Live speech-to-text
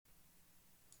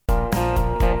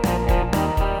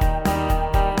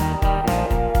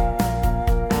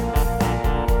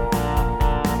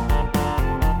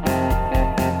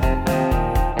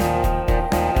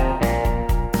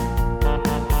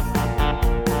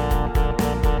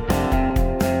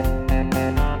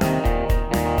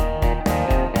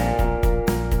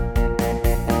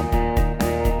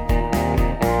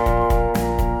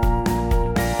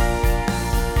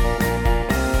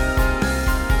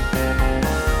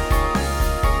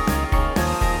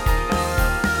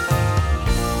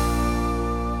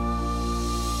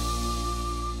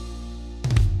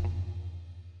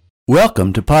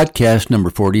Welcome to podcast number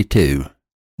 42.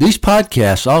 These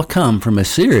podcasts all come from a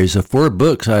series of 4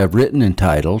 books I have written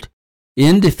entitled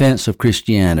In Defense of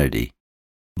Christianity.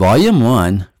 Volume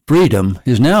 1, Freedom,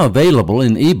 is now available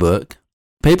in ebook,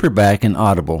 paperback, and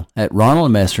Audible at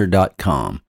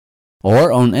ronaldmesser.com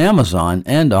or on Amazon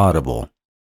and Audible.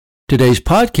 Today's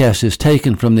podcast is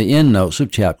taken from the endnotes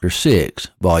of Chapter 6,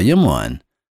 Volume 1.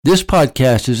 This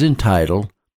podcast is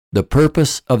entitled The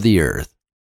Purpose of the Earth.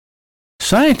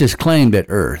 Scientists claim that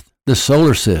Earth, the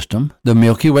solar system, the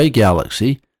Milky Way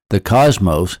galaxy, the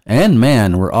cosmos, and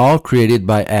man were all created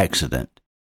by accident.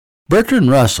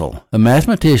 Bertrand Russell, a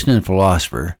mathematician and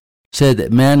philosopher, said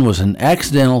that man was an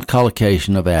accidental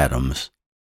collocation of atoms.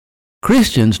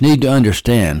 Christians need to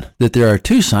understand that there are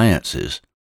 2 sciences.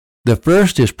 The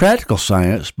first is practical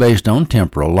science based on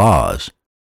temporal laws.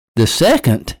 The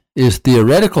second is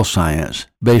theoretical science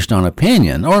based on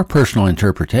opinion or personal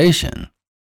interpretation.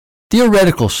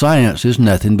 Theoretical science is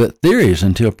nothing but theories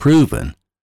until proven.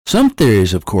 Some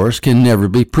theories, of course, can never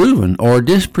be proven or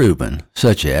disproven,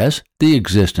 such as the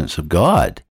existence of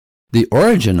God, the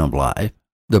origin of life,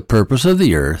 the purpose of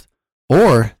the earth,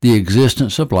 or the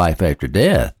existence of life after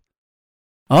death.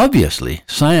 Obviously,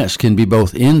 science can be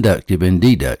both inductive and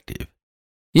deductive.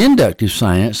 Inductive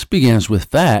science begins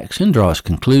with facts and draws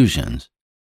conclusions.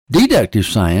 Deductive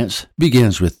science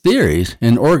begins with theories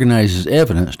and organizes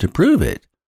evidence to prove it.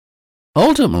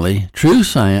 Ultimately, true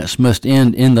science must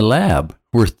end in the lab,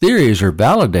 where theories are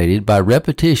validated by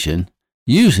repetition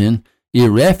using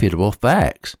irrefutable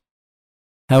facts.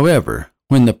 However,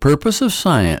 when the purpose of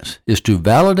science is to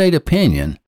validate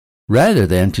opinion rather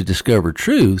than to discover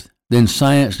truth, then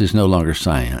science is no longer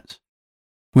science.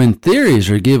 When theories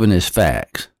are given as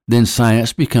facts, then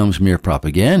science becomes mere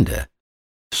propaganda.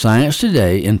 Science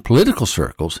today in political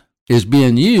circles is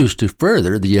being used to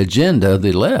further the agenda of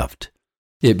the left.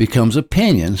 It becomes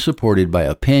opinion supported by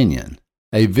opinion,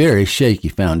 a very shaky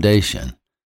foundation.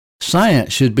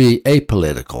 Science should be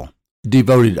apolitical,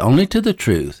 devoted only to the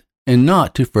truth and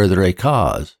not to further a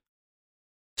cause.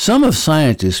 Some of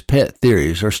scientists' pet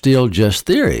theories are still just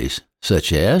theories,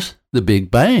 such as the Big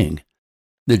Bang,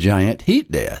 the giant heat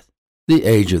death, the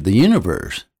age of the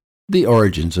universe, the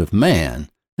origins of man,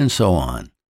 and so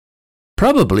on.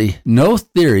 Probably no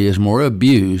theory is more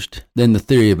abused than the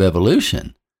theory of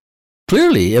evolution.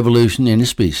 Clearly, evolution in a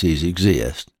species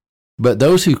exists, but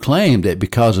those who claim that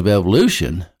because of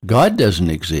evolution, God doesn't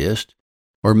exist,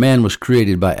 or man was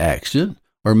created by accident,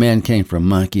 or man came from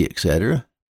monkey, etc.,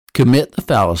 commit the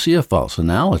fallacy of false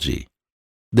analogy.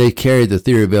 They carry the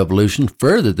theory of evolution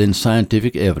further than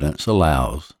scientific evidence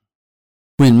allows.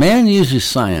 When man uses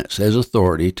science as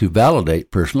authority to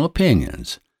validate personal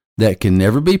opinions that can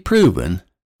never be proven,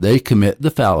 they commit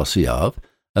the fallacy of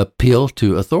appeal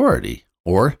to authority,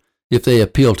 or if they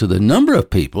appeal to the number of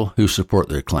people who support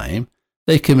their claim,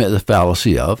 they commit the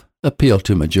fallacy of appeal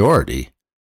to majority.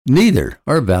 Neither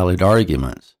are valid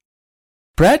arguments.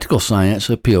 Practical science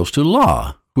appeals to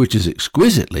law, which is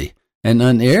exquisitely and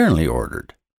unerringly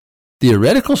ordered.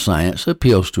 Theoretical science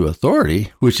appeals to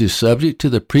authority, which is subject to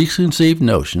the preconceived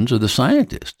notions of the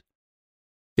scientist.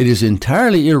 It is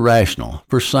entirely irrational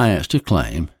for science to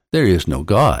claim there is no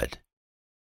God.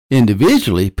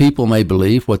 Individually, people may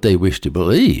believe what they wish to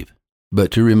believe, but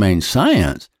to remain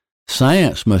science,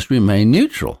 science must remain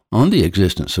neutral on the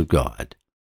existence of God.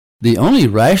 The only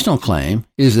rational claim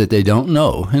is that they don't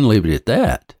know and leave it at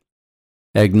that.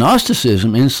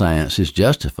 Agnosticism in science is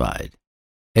justified.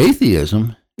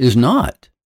 Atheism is not.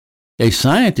 A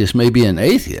scientist may be an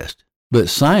atheist, but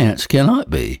science cannot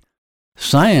be.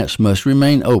 Science must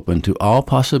remain open to all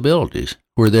possibilities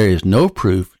where there is no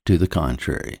proof to the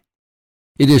contrary.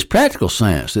 It is practical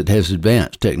science that has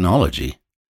advanced technology.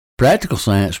 Practical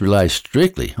science relies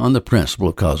strictly on the principle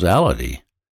of causality.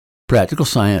 Practical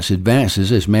science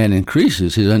advances as man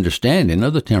increases his understanding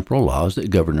of the temporal laws that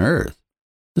govern Earth,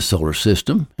 the solar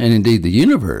system, and indeed the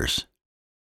universe.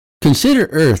 Consider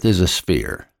Earth as a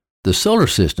sphere, the solar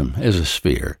system as a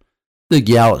sphere, the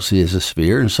galaxy as a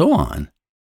sphere, and so on.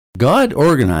 God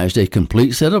organized a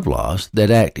complete set of laws that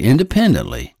act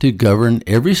independently to govern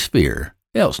every sphere,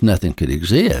 else nothing could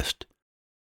exist.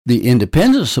 The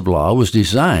independence of law was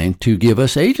designed to give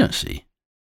us agency.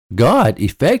 God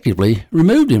effectively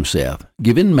removed himself,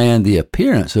 giving man the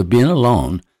appearance of being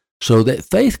alone so that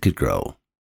faith could grow.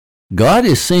 God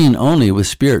is seen only with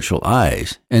spiritual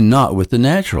eyes and not with the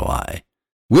natural eye.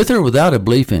 With or without a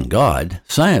belief in God,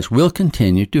 science will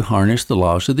continue to harness the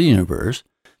laws of the universe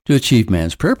to achieve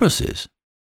man's purposes.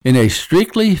 In a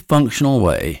strictly functional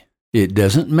way, it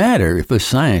doesn't matter if a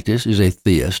scientist is a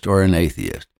theist or an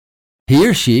atheist. He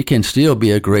or she can still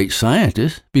be a great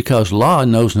scientist because law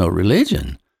knows no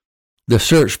religion. The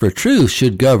search for truth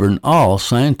should govern all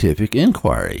scientific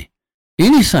inquiry.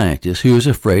 Any scientist who is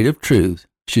afraid of truth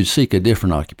should seek a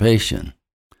different occupation.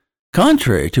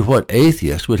 Contrary to what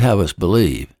atheists would have us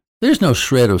believe, there's no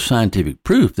shred of scientific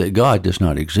proof that God does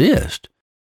not exist.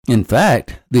 In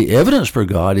fact, the evidence for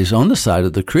God is on the side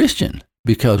of the Christian,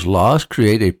 because laws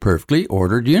create a perfectly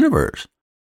ordered universe,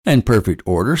 and perfect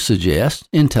order suggests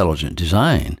intelligent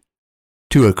design.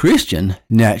 To a Christian,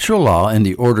 natural law and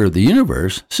the order of the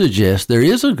universe suggest there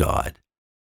is a God.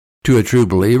 To a true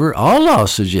believer, all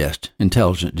laws suggest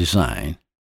intelligent design,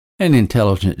 and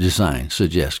intelligent design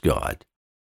suggests God.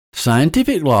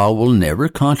 Scientific law will never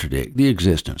contradict the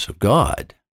existence of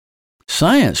God.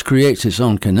 Science creates its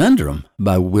own conundrum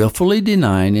by willfully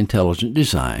denying intelligent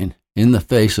design in the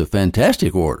face of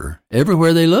fantastic order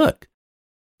everywhere they look.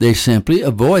 They simply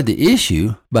avoid the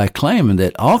issue by claiming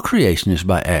that all creation is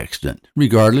by accident,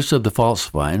 regardless of the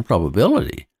falsifying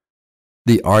probability.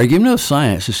 The argument of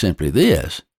science is simply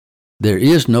this: there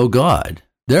is no God,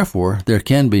 therefore there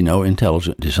can be no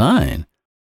intelligent design.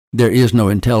 There is no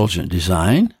intelligent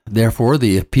design, therefore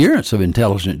the appearance of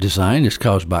intelligent design is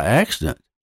caused by accident.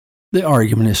 The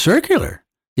argument is circular.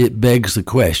 It begs the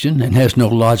question and has no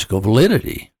logical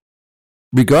validity.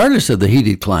 Regardless of the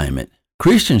heated climate,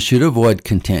 Christians should avoid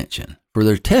contention, for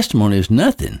their testimony is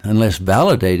nothing unless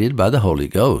validated by the Holy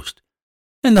Ghost.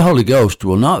 And the Holy Ghost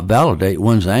will not validate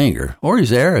one's anger or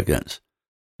his arrogance.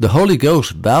 The Holy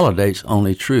Ghost validates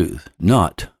only truth,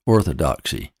 not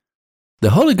orthodoxy.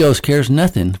 The Holy Ghost cares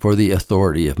nothing for the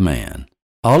authority of man.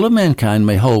 All of mankind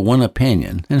may hold one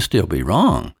opinion and still be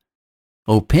wrong.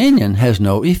 Opinion has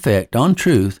no effect on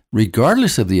truth,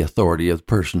 regardless of the authority of the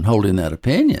person holding that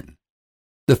opinion.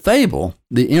 The fable,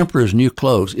 The Emperor's New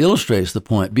Clothes, illustrates the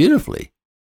point beautifully.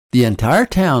 The entire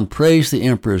town praised the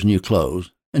emperor's new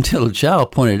clothes until a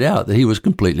child pointed out that he was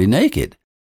completely naked.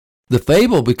 The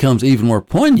fable becomes even more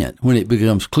poignant when it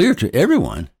becomes clear to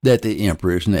everyone that the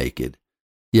emperor is naked.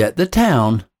 Yet the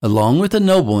town, along with the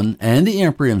nobleman and the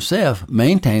emperor himself,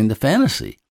 maintain the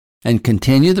fantasy and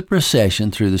continue the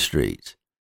procession through the streets.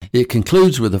 It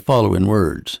concludes with the following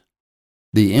words: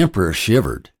 The emperor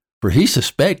shivered, for he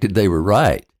suspected they were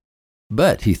right.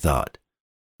 But, he thought,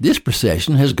 this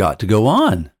procession has got to go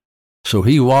on. So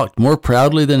he walked more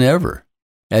proudly than ever,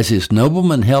 as his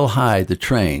nobleman held high the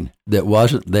train that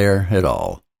wasn't there at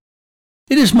all.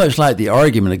 It is much like the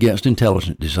argument against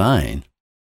intelligent design.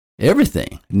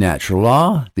 Everything, natural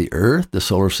law, the earth, the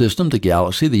solar system, the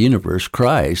galaxy, the universe,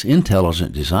 cries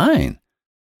intelligent design.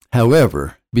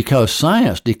 However, because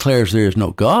science declares there is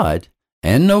no God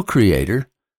and no creator,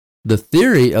 the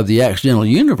theory of the accidental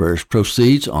universe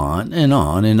proceeds on and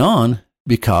on and on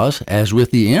because, as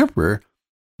with the emperor,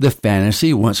 the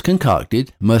fantasy once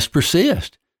concocted must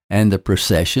persist, and the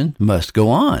procession must go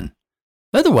on.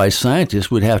 Otherwise,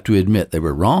 scientists would have to admit they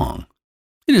were wrong.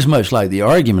 It is much like the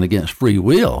argument against free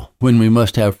will, when we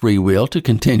must have free will to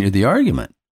continue the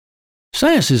argument.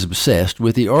 Science is obsessed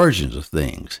with the origins of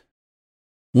things.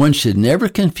 One should never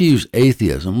confuse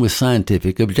atheism with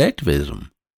scientific objectivism.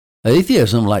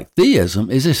 Atheism, like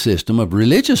theism, is a system of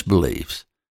religious beliefs.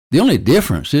 The only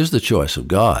difference is the choice of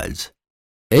gods.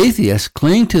 Atheists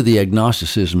cling to the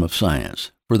agnosticism of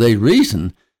science, for they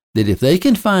reason that if they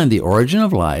can find the origin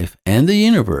of life and the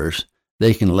universe,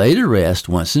 they can lay to rest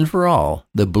once and for all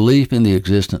the belief in the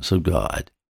existence of God.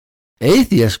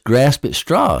 Atheists grasp at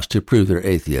straws to prove their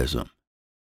atheism.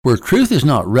 Where truth is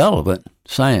not relevant,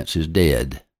 science is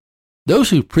dead.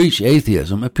 Those who preach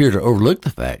atheism appear to overlook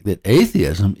the fact that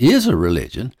atheism is a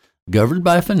religion governed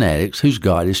by fanatics whose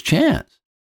God is chance.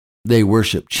 They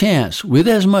worship chance with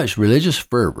as much religious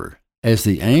fervor as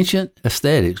the ancient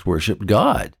ascetics worshipped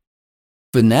God.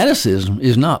 Fanaticism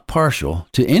is not partial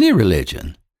to any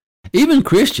religion. Even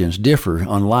Christians differ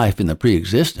on life in the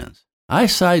pre-existence. I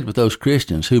side with those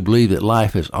Christians who believe that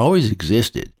life has always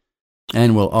existed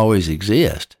and will always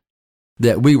exist,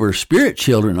 that we were spirit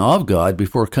children of God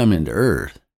before coming to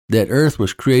earth, that earth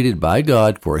was created by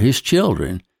God for his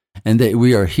children, and that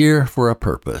we are here for a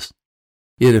purpose.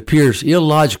 It appears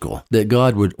illogical that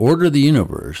God would order the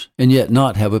universe and yet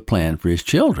not have a plan for his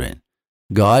children.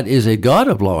 God is a God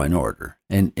of law and order,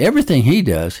 and everything he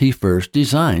does, he first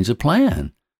designs a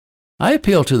plan. I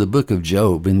appeal to the book of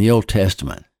Job in the Old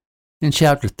Testament. In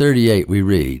chapter 38 we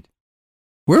read,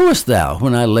 "Where wast thou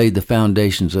when I laid the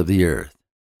foundations of the earth?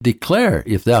 Declare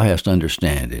if thou hast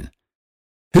understanding.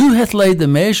 Who hath laid the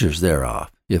measures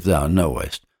thereof, if thou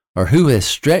knowest? Or who hath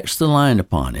stretched the line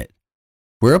upon it?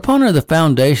 Whereupon are the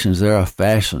foundations thereof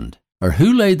fastened? Or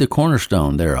who laid the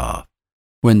cornerstone thereof?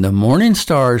 When the morning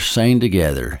stars sang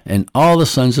together, and all the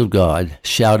sons of God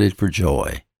shouted for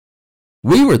joy."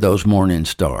 We were those morning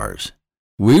stars.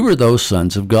 We were those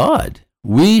sons of God.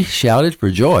 We shouted for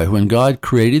joy when God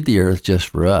created the earth just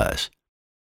for us.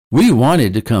 We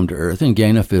wanted to come to earth and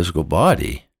gain a physical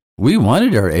body. We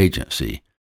wanted our agency.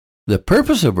 The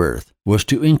purpose of earth was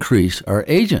to increase our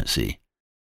agency.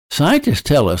 Scientists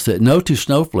tell us that no two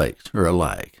snowflakes are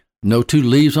alike. No two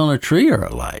leaves on a tree are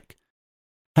alike.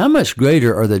 How much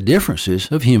greater are the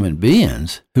differences of human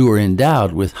beings who are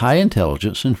endowed with high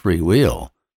intelligence and free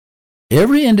will?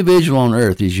 Every individual on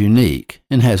earth is unique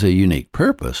and has a unique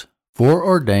purpose,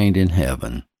 foreordained in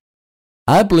heaven.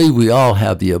 I believe we all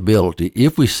have the ability,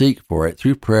 if we seek for it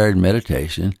through prayer and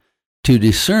meditation, to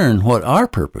discern what our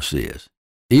purpose is,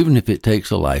 even if it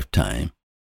takes a lifetime.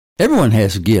 Everyone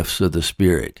has gifts of the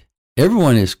Spirit.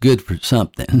 Everyone is good for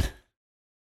something.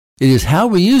 It is how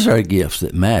we use our gifts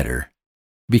that matter.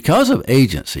 Because of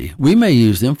agency, we may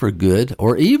use them for good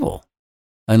or evil.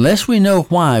 Unless we know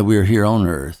why we are here on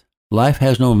earth, life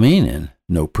has no meaning,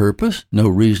 no purpose, no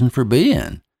reason for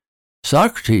being.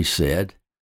 Socrates said,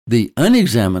 "The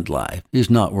unexamined life is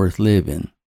not worth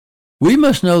living." We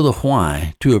must know the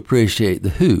why to appreciate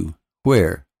the who,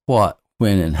 where, what,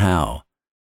 when, and how.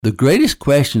 The greatest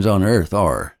questions on earth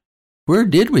are, where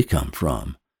did we come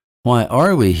from? Why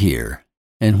are we here?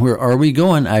 And where are we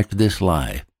going after this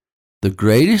life? The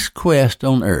greatest quest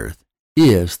on earth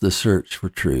is the search for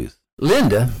truth.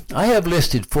 Linda, I have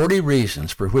listed 40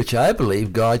 reasons for which I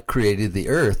believe God created the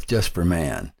earth just for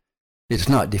man. It's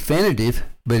not definitive,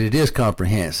 but it is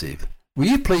comprehensive. Will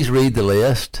you please read the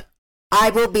list? I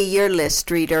will be your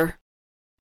list reader.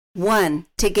 1.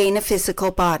 To gain a physical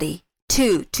body.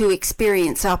 2. To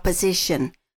experience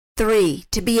opposition. 3.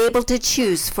 To be able to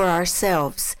choose for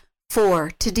ourselves.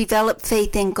 4. To develop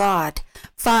faith in God.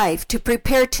 5. To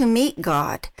prepare to meet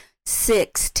God.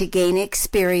 6. To gain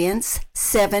experience.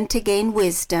 7. To gain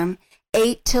wisdom.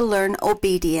 8. To learn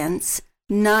obedience.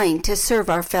 9. To serve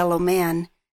our fellow man.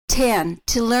 10.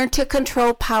 To learn to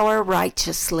control power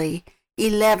righteously.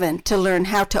 11. To learn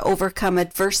how to overcome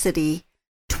adversity.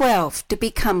 12. To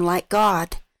become like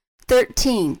God.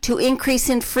 13. To increase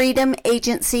in freedom,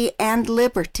 agency, and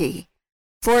liberty.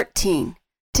 14.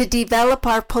 To develop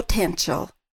our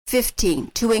potential.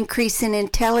 15. To increase in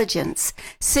intelligence.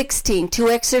 16. To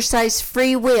exercise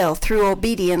free will through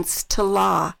obedience to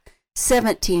law.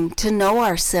 17. To know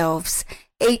ourselves.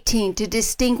 18. To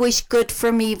distinguish good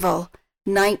from evil.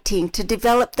 19. To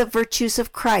develop the virtues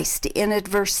of Christ in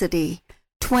adversity.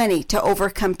 20. To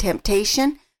overcome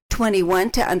temptation.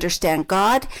 21. To understand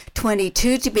God.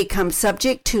 22. To become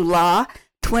subject to law.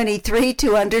 23.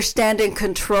 To understand and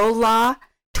control law.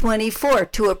 24.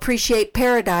 To appreciate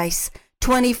paradise.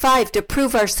 25. To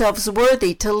prove ourselves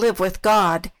worthy to live with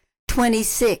God.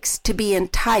 26. To be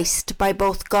enticed by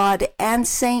both God and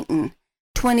Satan.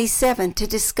 27. To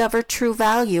discover true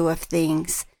value of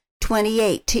things.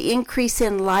 28. To increase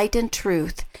in light and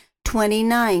truth.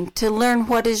 29. To learn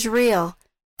what is real.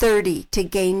 30. To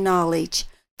gain knowledge.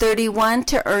 31.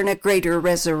 To earn a greater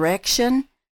resurrection.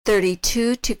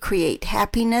 32. To create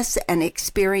happiness and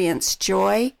experience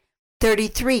joy.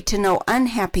 33. To know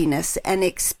unhappiness and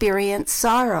experience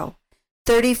sorrow.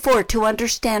 34. To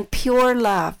understand pure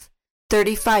love.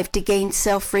 35. To gain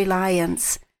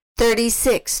self-reliance.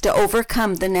 36. To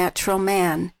overcome the natural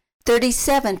man.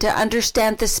 37. To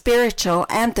understand the spiritual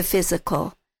and the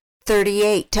physical.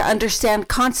 38. To understand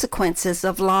consequences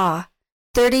of law.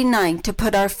 39. To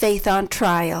put our faith on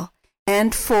trial.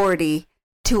 And 40.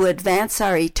 To advance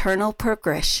our eternal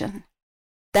progression.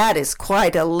 That is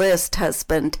quite a list,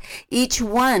 husband. Each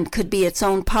one could be its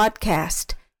own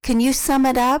podcast. Can you sum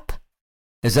it up?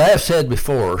 As I have said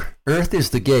before, earth is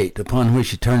the gate upon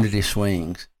which eternity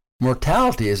swings.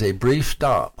 Mortality is a brief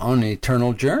stop on an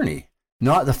eternal journey,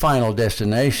 not the final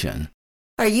destination.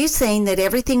 Are you saying that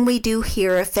everything we do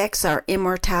here affects our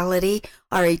immortality,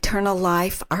 our eternal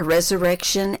life, our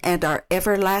resurrection, and our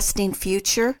everlasting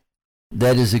future?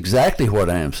 That is exactly what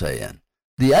I am saying.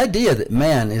 The idea that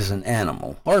man is an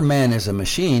animal or man is a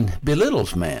machine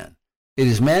belittles man. It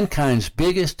is mankind's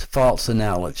biggest false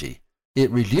analogy.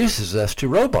 It reduces us to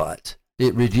robots.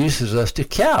 It reduces us to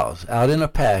cows out in a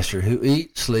pasture who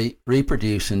eat, sleep,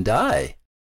 reproduce, and die.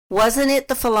 Wasn't it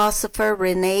the philosopher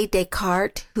René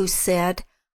Descartes who said,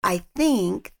 "I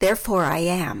think, therefore I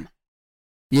am"?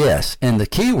 Yes, and the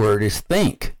key word is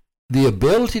think. The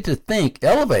ability to think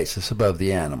elevates us above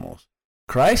the animals.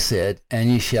 Christ said, "And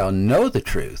ye shall know the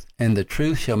truth, and the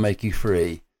truth shall make you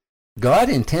free." God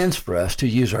intends for us to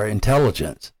use our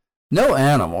intelligence. No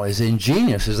animal, as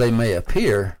ingenious as they may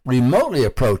appear, remotely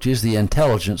approaches the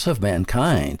intelligence of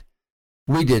mankind.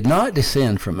 We did not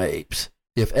descend from apes.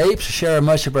 If apes share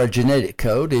much of our genetic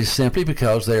code, it is simply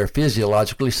because they are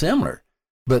physiologically similar.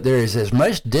 but there is as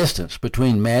much distance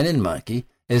between man and monkey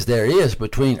as there is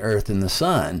between Earth and the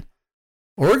sun.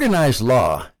 Organized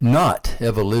law, not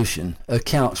evolution,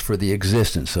 accounts for the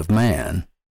existence of man.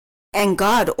 And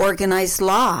God organized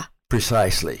law.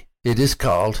 Precisely. It is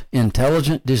called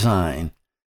intelligent design.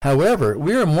 However,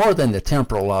 we are more than the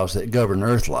temporal laws that govern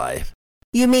earth life.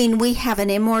 You mean we have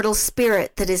an immortal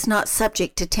spirit that is not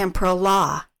subject to temporal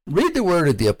law? Read the word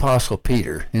of the Apostle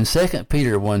Peter in 2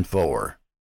 Peter 1:4.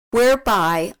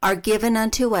 Whereby are given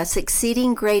unto us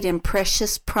exceeding great and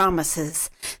precious promises,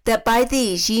 that by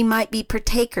these ye might be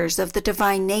partakers of the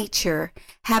divine nature,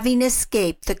 having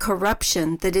escaped the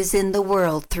corruption that is in the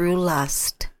world through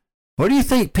lust. What do you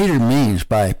think Peter means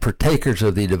by partakers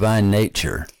of the divine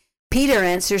nature? Peter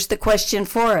answers the question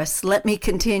for us. Let me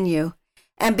continue.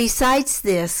 And besides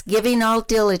this, giving all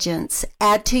diligence,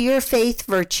 add to your faith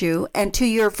virtue, and to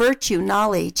your virtue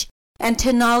knowledge, and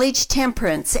to knowledge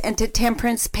temperance, and to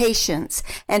temperance patience,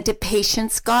 and to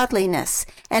patience godliness,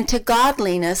 and to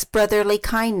godliness brotherly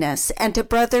kindness, and to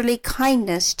brotherly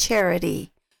kindness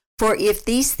charity. For if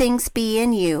these things be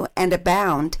in you, and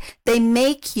abound, they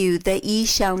make you that ye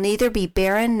shall neither be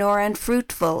barren nor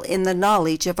unfruitful in the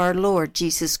knowledge of our Lord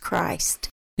Jesus Christ.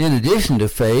 In addition to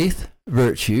faith,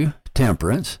 virtue,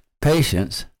 temperance,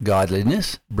 patience,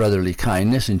 godliness, brotherly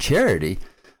kindness, and charity,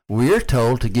 we are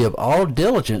told to give all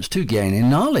diligence to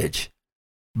gaining knowledge.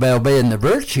 By obeying the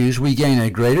virtues, we gain a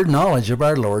greater knowledge of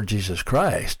our Lord Jesus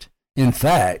Christ. In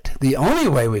fact, the only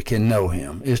way we can know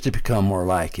Him is to become more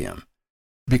like Him.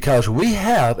 Because we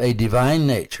have a divine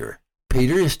nature,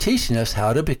 Peter is teaching us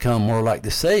how to become more like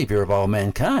the Savior of all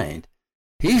mankind.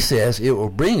 He says it will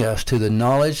bring us to the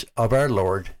knowledge of our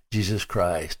Lord Jesus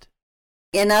Christ.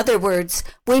 In other words,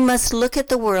 we must look at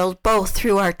the world both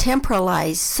through our temporal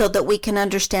eyes so that we can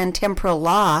understand temporal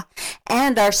law,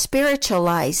 and our spiritual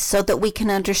eyes so that we can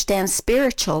understand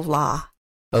spiritual law.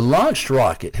 A launched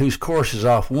rocket whose course is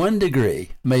off 1 degree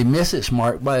may miss its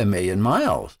mark by 1,000,000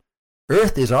 miles.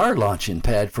 Earth is our launching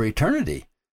pad for eternity.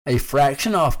 A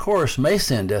fraction off course may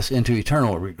send us into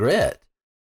eternal regret.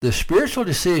 The spiritual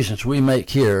decisions we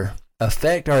make here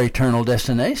affect our eternal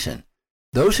destination.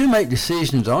 Those who make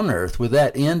decisions on earth with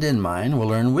that end in mind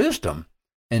will earn wisdom,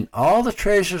 and all the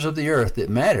treasures of the earth that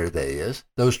matter, that is,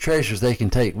 those treasures they can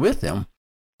take with them,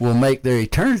 will make their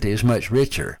eternities much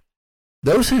richer.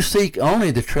 Those who seek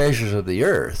only the treasures of the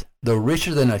earth, though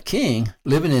richer than a king,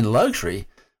 living in luxury,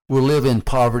 will live in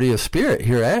poverty of spirit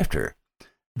hereafter.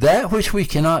 That which we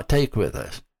cannot take with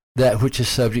us, that which is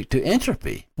subject to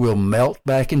entropy, will melt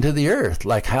back into the earth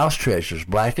like house treasures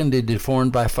blackened and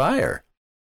deformed by fire.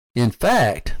 In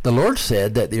fact, the Lord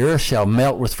said that the earth shall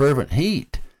melt with fervent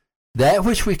heat. That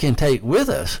which we can take with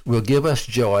us will give us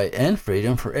joy and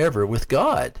freedom forever with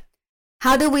God.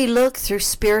 How do we look through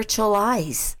spiritual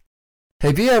eyes?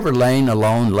 Have you ever lain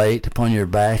alone late upon your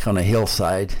back on a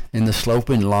hillside, in the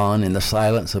sloping lawn, in the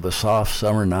silence of a soft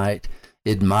summer night,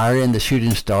 admiring the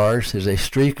shooting stars as they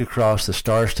streak across the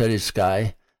star-studded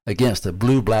sky against the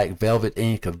blue-black velvet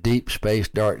ink of deep space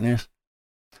darkness?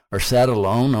 Or sat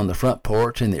alone on the front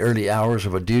porch in the early hours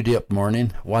of a dew-dipped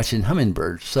morning, watching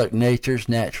hummingbirds suck nature's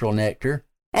natural nectar?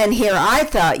 And here I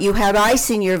thought you had ice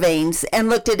in your veins and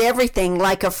looked at everything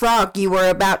like a frog you were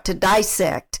about to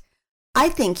dissect. I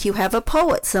think you have a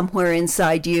poet somewhere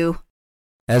inside you.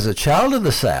 As a child of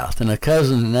the South and a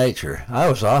cousin to nature, I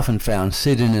was often found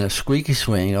sitting in a squeaky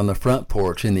swing on the front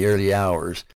porch in the early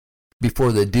hours,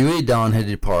 before the dewy dawn had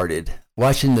departed,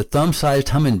 watching the thumb-sized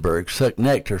hummingbirds suck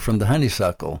nectar from the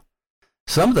honeysuckle.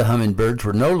 Some of the hummingbirds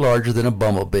were no larger than a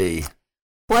bumblebee.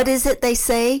 What is it they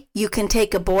say? You can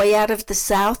take a boy out of the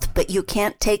South, but you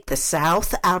can't take the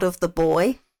South out of the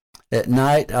boy? At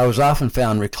night, I was often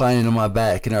found reclining on my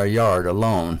back in our yard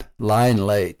alone, lying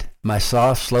late, my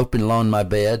soft sloping lawn my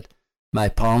bed, my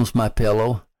palms my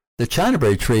pillow, the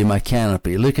chinaberry tree my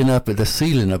canopy, looking up at the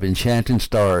ceiling of enchanting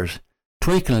stars,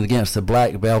 twinkling against the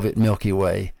black velvet Milky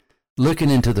Way, looking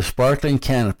into the sparkling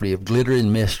canopy of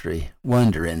glittering mystery,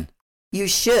 wondering. You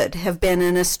should have been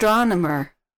an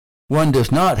astronomer. One does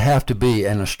not have to be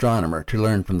an astronomer to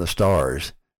learn from the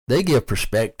stars. They give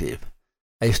perspective.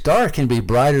 A star can be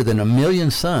brighter than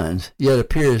 1,000,000 suns, yet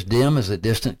appear as dim as a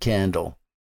distant candle.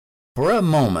 For a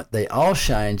moment, they all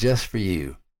shine just for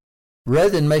you. Rather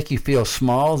than make you feel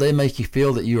small, they make you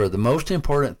feel that you are the most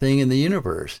important thing in the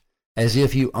universe, as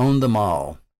if you owned them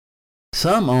all.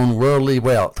 Some own worldly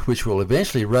wealth, which will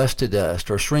eventually rust to dust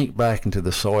or shrink back into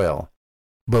the soil.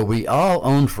 But we all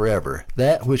own forever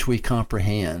that which we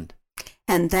comprehend.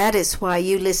 And that is why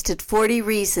you listed 40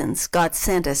 reasons God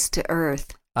sent us to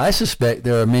earth. I suspect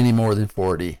there are many more than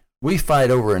 40. We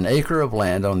fight over an acre of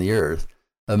land on the earth,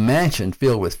 a mansion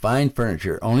filled with fine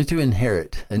furniture only to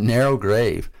inherit a narrow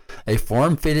grave, a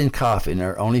form-fitting coffin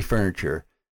our only furniture,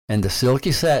 and the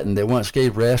silky satin that once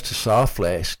gave rest to soft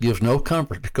flesh gives no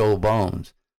comfort to cold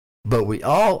bones. But we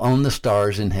all own the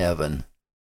stars in heaven.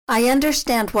 I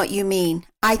understand what you mean.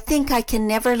 I think I can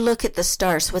never look at the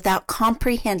stars without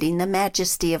comprehending the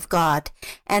majesty of God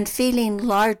and feeling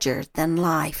larger than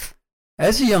life.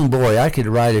 As a young boy, I could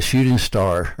ride a shooting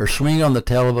star or swing on the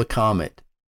tail of a comet.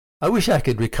 I wish I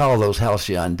could recall those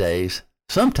halcyon days.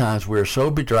 Sometimes we're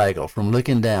so bedraggled from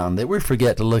looking down that we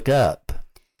forget to look up.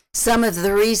 Some of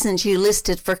the reasons you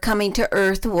listed for coming to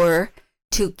earth were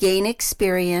to gain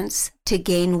experience, to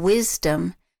gain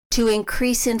wisdom, to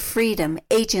increase in freedom,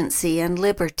 agency, and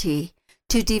liberty,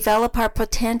 to develop our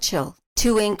potential,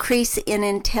 to increase in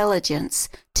intelligence,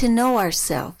 to know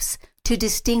ourselves, to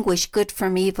distinguish good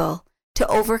from evil, to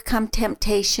overcome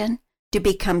temptation, to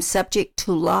become subject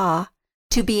to law,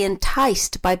 to be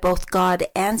enticed by both God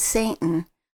and Satan,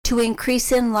 to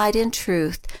increase in light and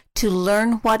truth, to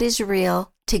learn what is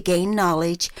real, to gain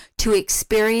knowledge, to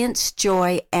experience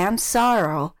joy and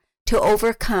sorrow, to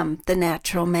overcome the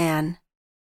natural man.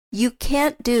 You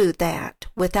can't do that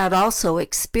without also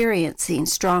experiencing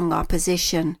strong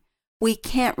opposition. We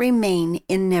can't remain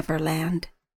in Neverland.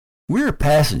 We're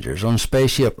passengers on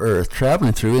spaceship Earth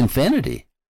traveling through infinity.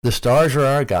 The stars are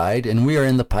our guide, and we are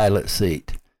in the pilot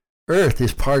seat. Earth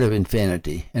is part of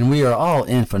infinity, and we are all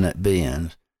infinite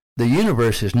beings. The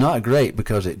universe is not great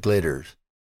because it glitters.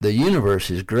 The universe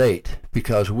is great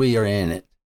because we are in it.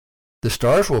 The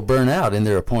stars will burn out in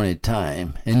their appointed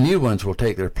time, and new ones will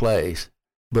take their place,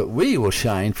 but we will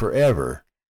shine forever.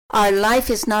 Our life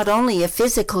is not only a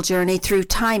physical journey through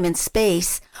time and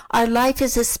space. Our life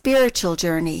is a spiritual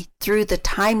journey through the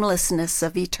timelessness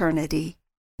of eternity.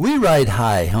 We ride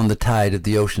high on the tide of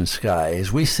the ocean sky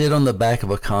as we sit on the back of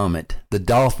a comet, the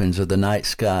dolphins of the night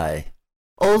sky.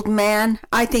 Old man,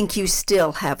 I think you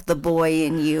still have the boy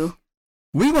in you.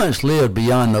 We once lived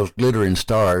beyond those glittering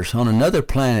stars on another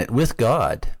planet with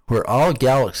God, where all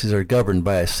galaxies are governed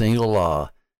by a single law,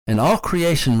 and all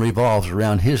creation revolves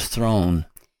around His throne.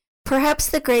 Perhaps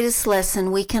the greatest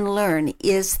lesson we can learn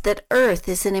is that Earth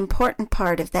is an important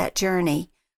part of that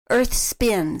journey. Earth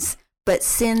spins, but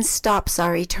sin stops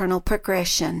our eternal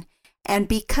progression. And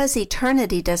because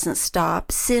eternity doesn't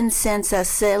stop, sin sends us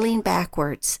sailing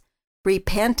backwards.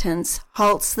 Repentance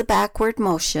halts the backward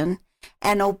motion,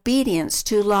 and obedience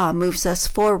to law moves us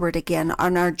forward again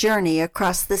on our journey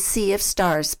across the sea of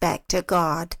stars back to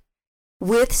God.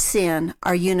 With sin,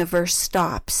 our universe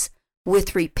stops.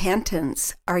 With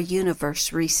repentance, our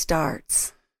universe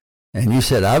restarts. And you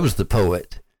said I was the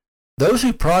poet. Those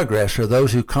who progress are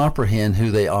those who comprehend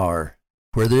who they are,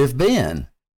 where they have been,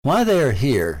 why they are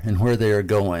here, and where they are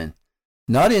going,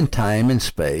 not in time and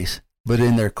space, but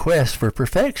in their quest for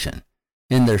perfection,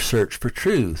 in their search for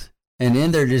truth, and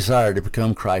in their desire to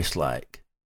become Christ-like.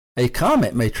 A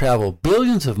comet may travel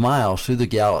billions of miles through the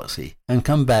galaxy and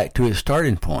come back to its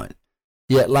starting point,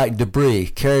 yet like debris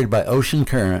carried by ocean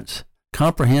currents,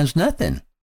 comprehends nothing.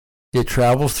 It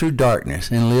travels through darkness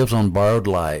and lives on borrowed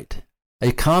light.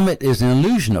 A comet is an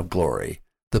illusion of glory,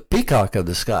 the peacock of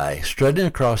the sky strutting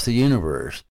across the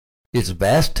universe, its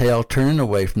vast tail turning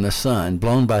away from the sun,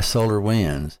 blown by solar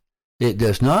winds. It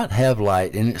does not have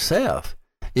light in itself.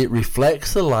 It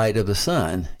reflects the light of the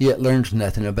sun, yet learns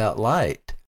nothing about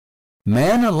light.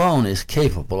 Man alone is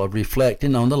capable of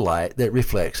reflecting on the light that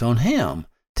reflects on him,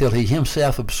 till he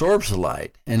himself absorbs the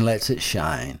light and lets it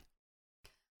shine.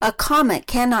 A comet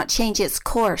cannot change its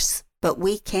course, but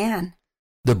we can.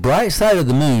 The bright side of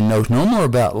the moon knows no more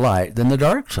about light than the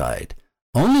dark side.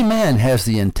 Only man has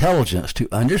the intelligence to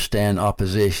understand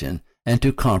opposition and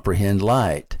to comprehend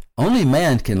light. Only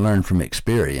man can learn from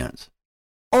experience.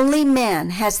 Only man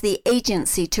has the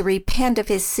agency to repent of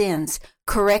his sins,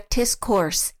 correct his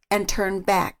course, and turn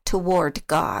back toward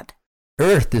God.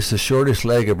 Earth is the shortest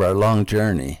leg of our long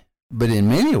journey, but in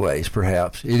many ways,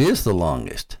 perhaps, it is the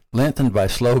longest, lengthened by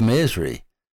slow misery.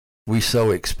 We sow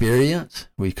experience,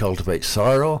 we cultivate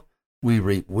sorrow, we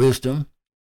reap wisdom,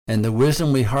 and the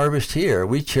wisdom we harvest here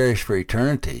we cherish for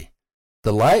eternity.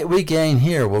 The light we gain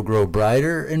here will grow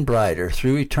brighter and brighter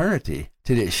through eternity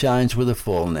till it shines with a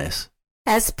fullness.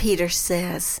 As Peter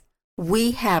says, we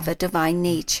have a divine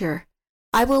nature.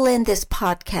 I will end this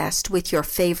podcast with your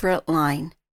favorite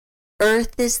line.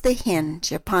 Earth is the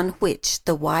hinge upon which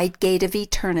the wide gate of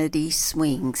eternity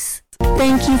swings.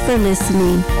 Thank you for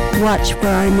listening. Watch for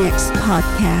our next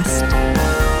podcast.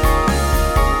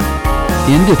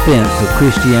 In Defense of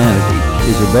Christianity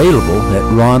is available at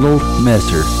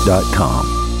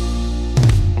ronaldmesser.com.